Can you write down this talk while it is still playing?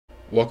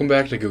Welcome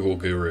back to Google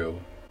Guru.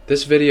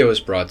 This video is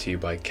brought to you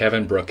by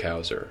Kevin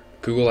Brookhouser,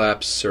 Google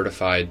Apps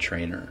Certified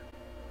Trainer.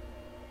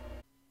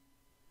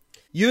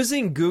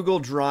 Using Google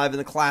Drive in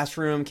the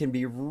classroom can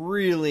be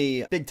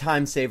really a big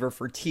time saver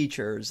for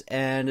teachers,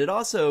 and it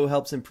also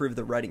helps improve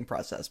the writing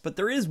process. But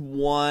there is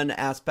one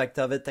aspect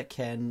of it that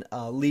can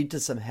lead to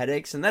some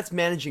headaches, and that's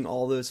managing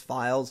all those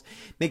files,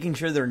 making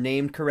sure they're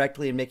named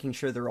correctly and making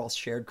sure they're all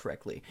shared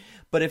correctly.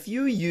 But if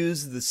you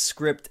use the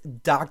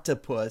script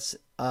Doctopus,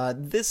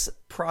 this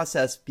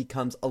process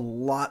becomes a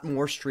lot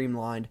more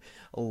streamlined,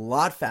 a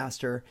lot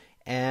faster,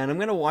 and I'm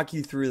going to walk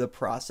you through the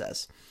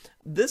process.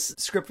 This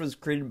script was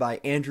created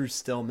by Andrew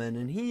Stillman,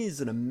 and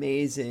he's an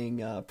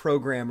amazing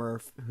programmer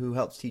who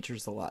helps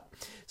teachers a lot.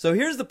 So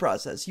here's the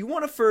process. You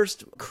want to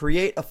first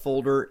create a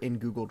folder in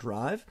Google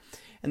Drive,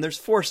 and there's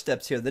 4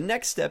 steps here. The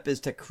next step is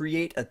to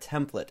create a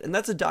template, and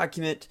that's a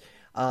document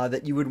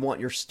that you would want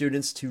your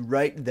students to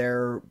write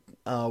their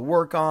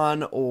work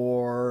on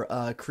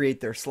or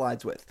create their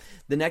slides with.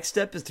 The next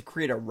step is to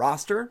create a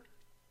roster,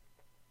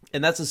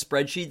 and that's a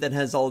spreadsheet that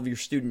has all of your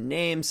student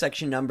names,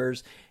 section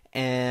numbers,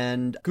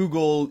 and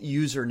Google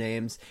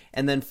usernames,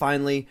 and then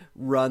finally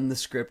run the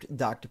script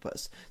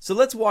Doctopus. So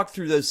let's walk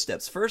through those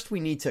steps. First,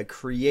 we need to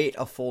create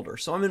a folder.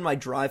 So I'm in my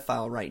Drive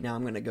file right now.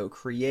 I'm going to go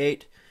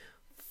create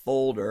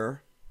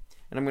folder,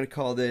 and I'm going to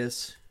call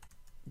this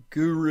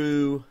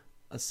Guru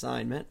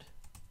Assignment.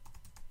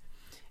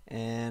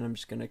 And I'm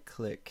just going to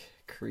click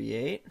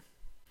create.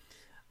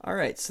 All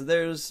right, so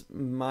there's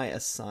my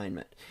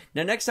assignment.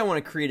 Now next I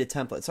want to create a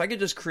template. So I could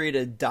just create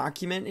a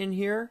document in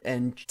here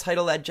and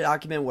title that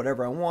document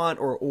whatever I want,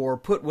 or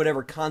put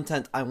whatever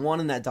content I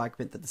want in that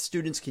document that the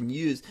students can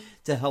use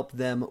to help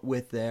them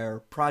with their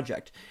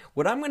project.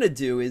 What I'm going to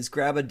do is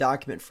grab a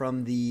document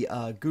from the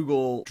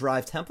Google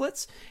Drive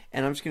templates,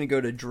 and I'm just going to go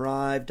to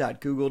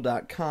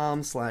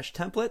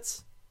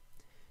drive.google.com/templates.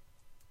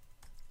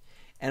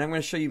 And I'm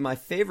going to show you my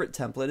favorite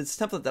template. It's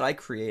a template that I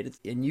created,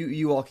 and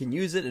you all can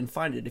use it and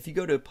find it. If you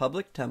go to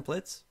public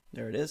templates,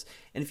 there it is.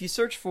 And if you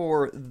search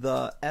for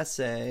the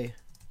essay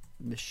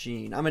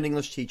machine, I'm an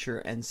English teacher,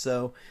 and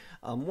so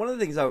one of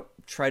the things I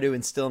try to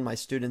instill in my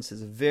students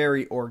is a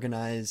very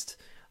organized,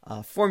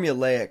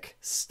 formulaic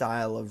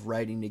style of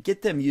writing to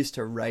get them used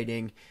to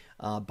writing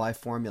by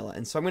formula.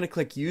 And so I'm going to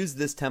click use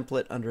this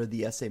template under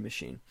the essay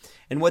machine.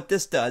 And what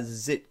this does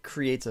is it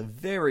creates a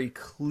very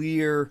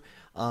clear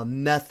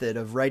method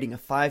of writing a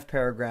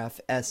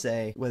 5-paragraph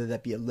essay, whether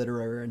that be a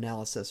literary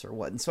analysis or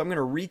what. And so I'm going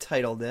to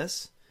retitle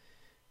this,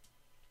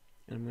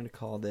 and I'm going to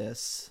call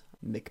this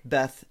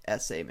Macbeth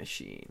Essay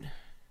Machine.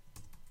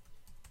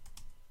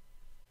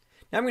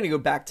 Now I'm going to go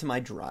back to my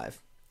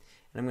Drive,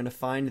 and I'm going to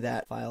find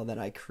that file that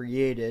I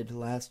created,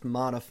 last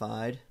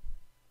modified,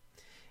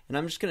 and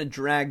I'm just going to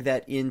drag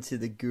that into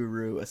the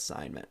Guru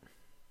assignment.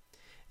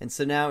 And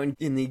so now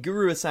in the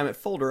Guru assignment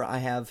folder, I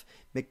have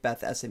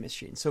Macbeth Essay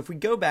Machine. So if we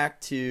go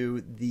back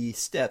to the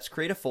steps,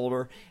 create a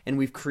folder, and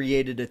we've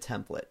created a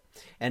template.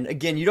 And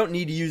again, you don't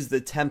need to use the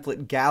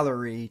template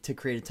gallery to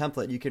create a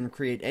template. You can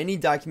create any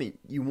document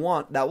you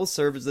want that will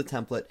serve as a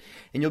template,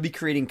 and you'll be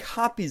creating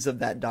copies of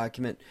that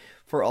document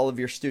for all of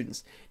your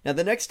students. Now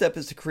the next step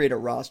is to create a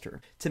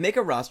roster. To make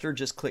a roster,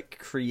 just click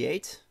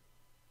Create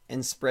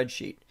and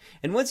Spreadsheet.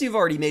 And once you've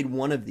already made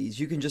one of these,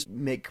 you can just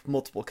make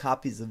multiple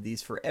copies of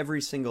these for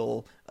every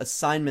single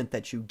assignment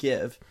that you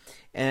give.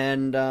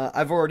 And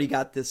I've already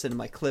got this in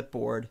my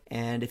clipboard.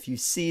 And if you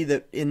see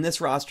that in this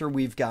roster,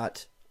 we've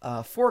got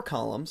 4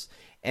 columns,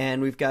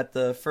 and we've got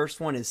the first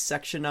one is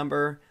section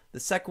number, the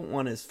second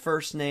one is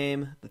first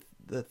name,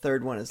 the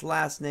third one is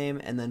last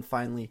name, and then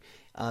finally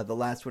the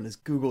last one is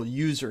Google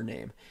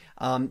username.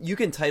 You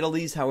can title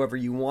these however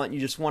you want. You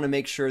just want to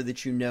make sure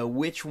that you know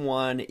which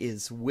one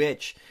is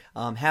which.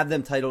 Have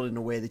them titled in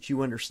a way that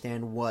you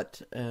understand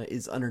what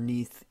is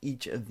underneath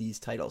each of these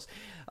titles.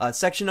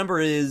 Section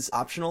number is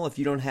optional. If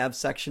you don't have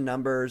section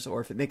numbers,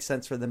 or if it makes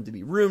sense for them to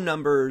be room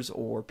numbers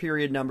or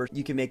period numbers,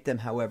 you can make them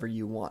however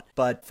you want.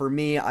 But for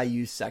me, I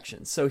use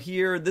sections. So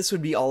here, this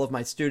would be all of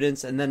my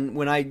students, and then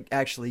when I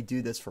actually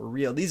do this for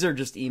real, these are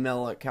just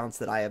email accounts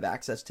that I have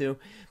access to,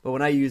 but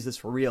when I use this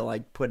for real, I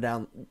put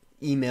down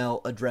email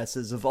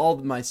addresses of all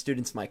of my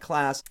students in my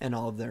class and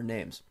all of their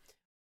names.